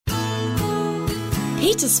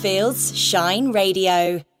Petersfield's Shine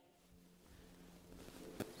Radio.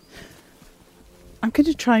 I'm going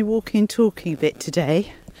to try walking and talking a bit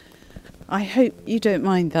today. I hope you don't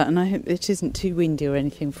mind that, and I hope it isn't too windy or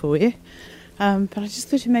anything for you. But I just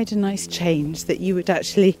thought it made a nice change that you would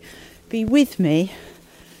actually be with me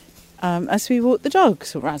as we walk the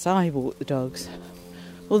dogs, or as I walk the dogs,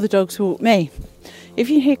 or the dogs walk me. If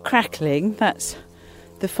you hear crackling, that's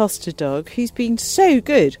the foster dog, who's been so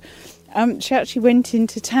good. She actually went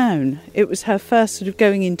into town. It was her first sort of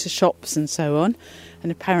going into shops and so on.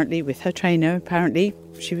 And apparently with her trainer, apparently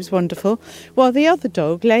she was wonderful. While the other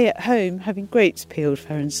dog lay at home having grapes peeled for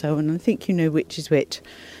her and so on. And I think you know which is which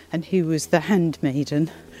and who was the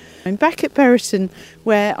handmaiden. I'm back at Berriton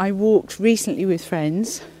where I walked recently with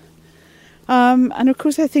friends. And of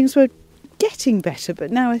course things were getting better,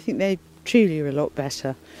 but now I think they truly are a lot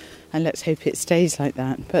better. And let's hope it stays like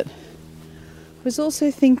that. But I was also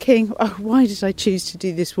thinking, why did I choose to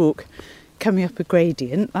do this walk coming up a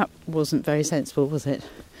gradient? That wasn't very sensible, was it?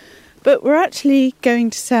 But we're actually going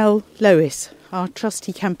to sell Lois, our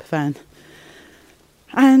trusty camper van.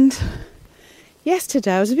 And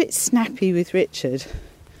yesterday I was a bit snappy with Richard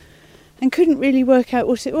and couldn't really work out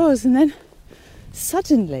what it was. And then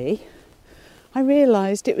suddenly I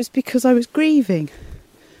realised it was because I was grieving.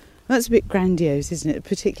 That's a bit grandiose, isn't it?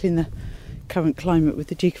 Particularly in the current climate with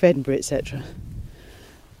the Duke of Edinburgh, etc.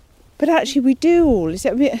 But actually we do all. Is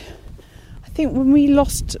it a bit... I think when we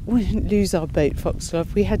didn't lose our boat,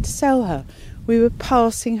 Foxglove, we had to sell her. We were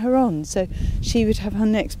passing her on, so she would have her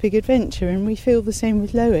next big adventure, and we feel the same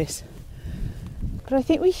with Lois. But I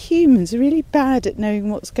think we humans are really bad at knowing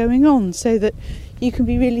what's going on, so that you can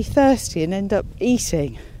be really thirsty and end up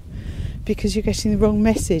eating because you're getting the wrong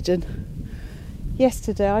message. And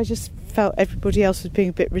yesterday I just felt everybody else was being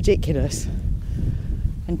a bit ridiculous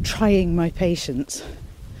and trying my patience.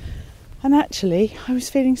 And actually, I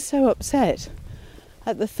was feeling so upset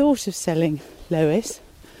at the thought of selling Lois.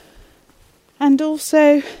 And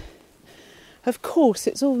also, of course,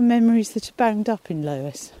 it's all the memories that are bound up in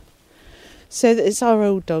Lois. So that it's our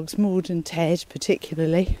old dogs, Maud and Ted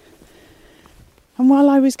particularly. And while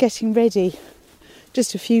I was getting ready,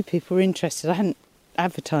 just a few people were interested. I hadn't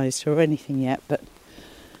advertised her or anything yet, but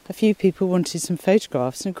a few people wanted some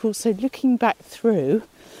photographs. And of course, so looking back through,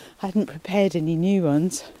 I hadn't prepared any new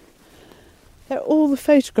ones. They're all the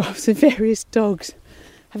photographs of various dogs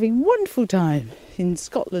having a wonderful time in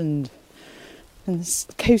Scotland and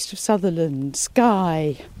the coast of Sutherland,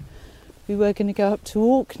 Skye. We were going to go up to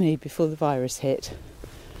Orkney before the virus hit.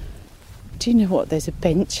 Do you know what? There's a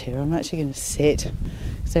bench here. I'm actually going to sit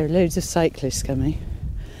because there are loads of cyclists coming.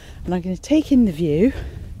 And I'm going to take in the view.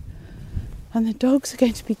 And the dogs are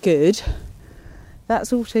going to be good.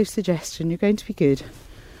 That's auto-suggestion. You're going to be good.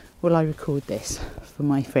 Will I record this for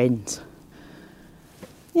my friends?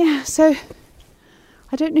 Yeah, so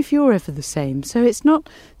I don't know if you're ever the same. So it's not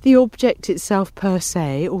the object itself per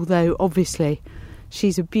se, although obviously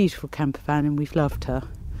she's a beautiful camper van and we've loved her.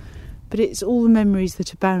 But it's all the memories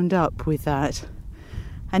that are bound up with that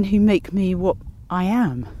and who make me what I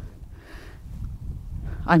am.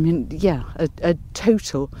 I mean, yeah, a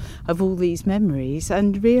total of all these memories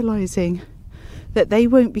and realising that they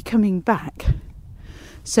won't be coming back.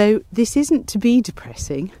 So this isn't to be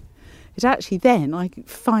depressing. It actually then I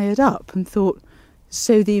fired up and thought,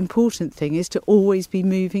 so the important thing is to always be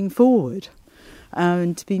moving forward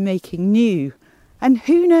and to be making new and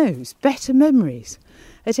who knows, better memories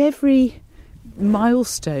at every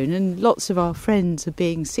milestone. And lots of our friends are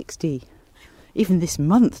being 60, even this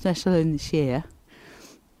month, let alone this year.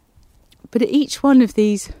 But at each one of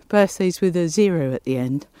these birthdays with a 0 at the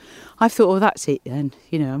end, I thought, that's it then.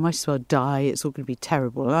 You know, I might as well die. It's all going to be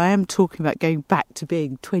terrible. And I am talking about going back to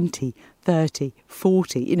being 20, 30,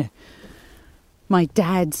 40. You know, my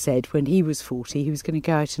dad said when he was 40, he was going to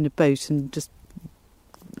go out in a boat and just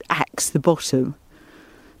axe the bottom.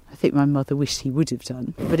 I think my mother wished he would have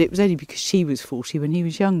done. But it was only because she was 40 when he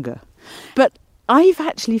was younger. But I've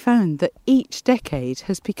actually found that each decade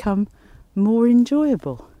has become more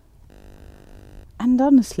enjoyable. And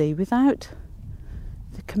honestly, without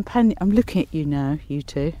the companion... I'm looking at you now, you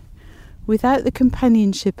two. Without the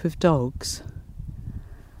companionship of dogs...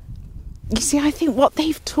 You see, I think what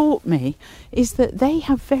they've taught me is that they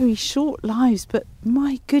have very short lives, but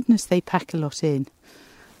my goodness, they pack a lot in.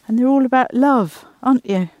 And they're all about love, aren't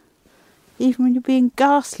you? Even when you're being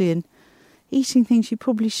ghastly and eating things you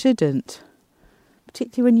probably shouldn't.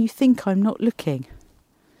 Particularly when you think I'm not looking.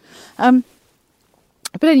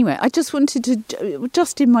 But anyway, I just wanted to,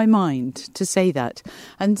 just in my mind, to say that.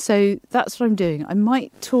 And so that's what I'm doing. I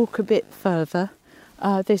might talk a bit further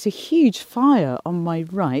There's a huge fire on my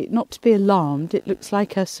right. Not to be alarmed, it looks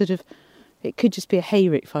like a sort of, it could just be a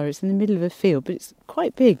hayrick fire. It's in the middle of a field, but it's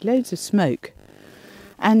quite big, loads of smoke.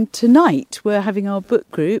 And tonight we're having our book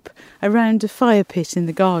group around a fire pit in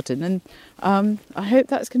the garden, and I hope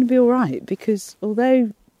that's going to be all right, because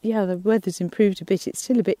although, the weather's improved a bit, it's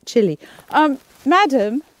still a bit chilly.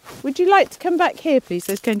 Madam, would you like to come back here, please?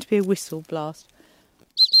 There's going to be a whistle blast.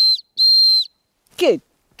 Good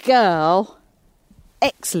girl.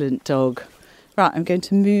 Excellent dog. Right, I'm going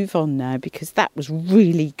to move on now, because that was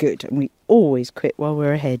really good, and we always quit while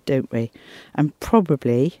we're ahead, don't we? And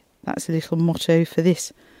probably that's a little motto for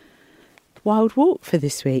this wild walk for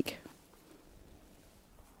this week.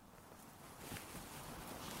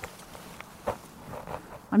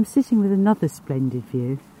 I'm sitting with another splendid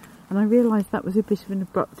view, and I realised that was a bit of an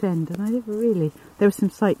abrupt end, and I never really... There were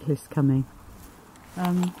some cyclists coming.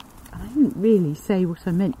 And I didn't really say what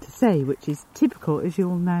I meant to say, which is typical, as you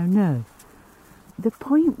all now know. The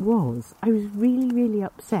point was, I was really, really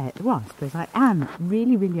upset. Well, I suppose I am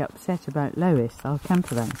really, really upset about Lois, our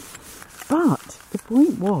camper van. But the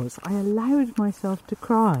point was, I allowed myself to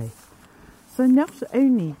cry. So not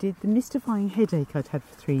only did the mystifying headache I'd had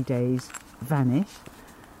for 3 days vanish,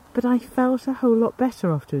 but I felt a whole lot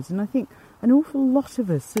better afterwards. And I think an awful lot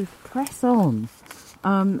of us sort of press on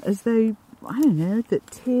as though, I don't know,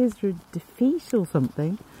 that tears are a defeat or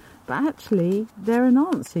something. But actually, they're an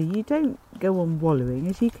answer. You don't go on wallowing.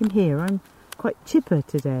 As you can hear, I'm quite chipper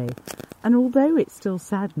today. And although it's still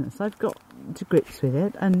sadness, I've got to grips with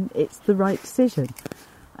it, and it's the right decision.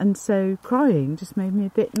 And so crying just made me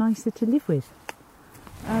a bit nicer to live with.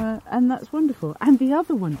 And that's wonderful. And the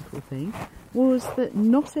other wonderful thing was that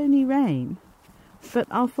not only Rain, but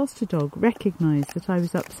our foster dog recognised that I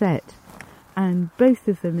was upset. And both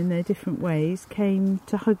of them, in their different ways, came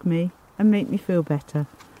to hug me and make me feel better.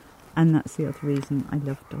 And that's the other reason I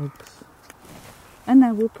love dogs. And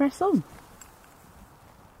now we'll press on.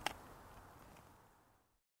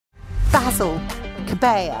 Basil,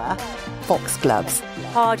 Cabea, foxgloves,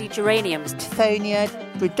 hardy geraniums, Tithonia,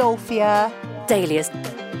 Rudolphia, dahlias,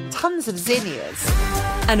 tons of zinnias.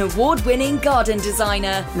 An award-winning garden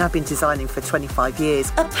designer. And I've been designing for 25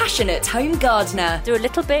 years. A passionate home gardener. do a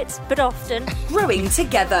little bit, but often. Growing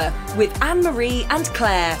together with Anne-Marie and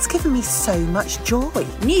Claire. It's given me so much joy.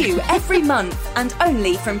 New every month and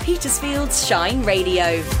only from Petersfield's Shine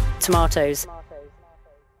Radio. Tomatoes.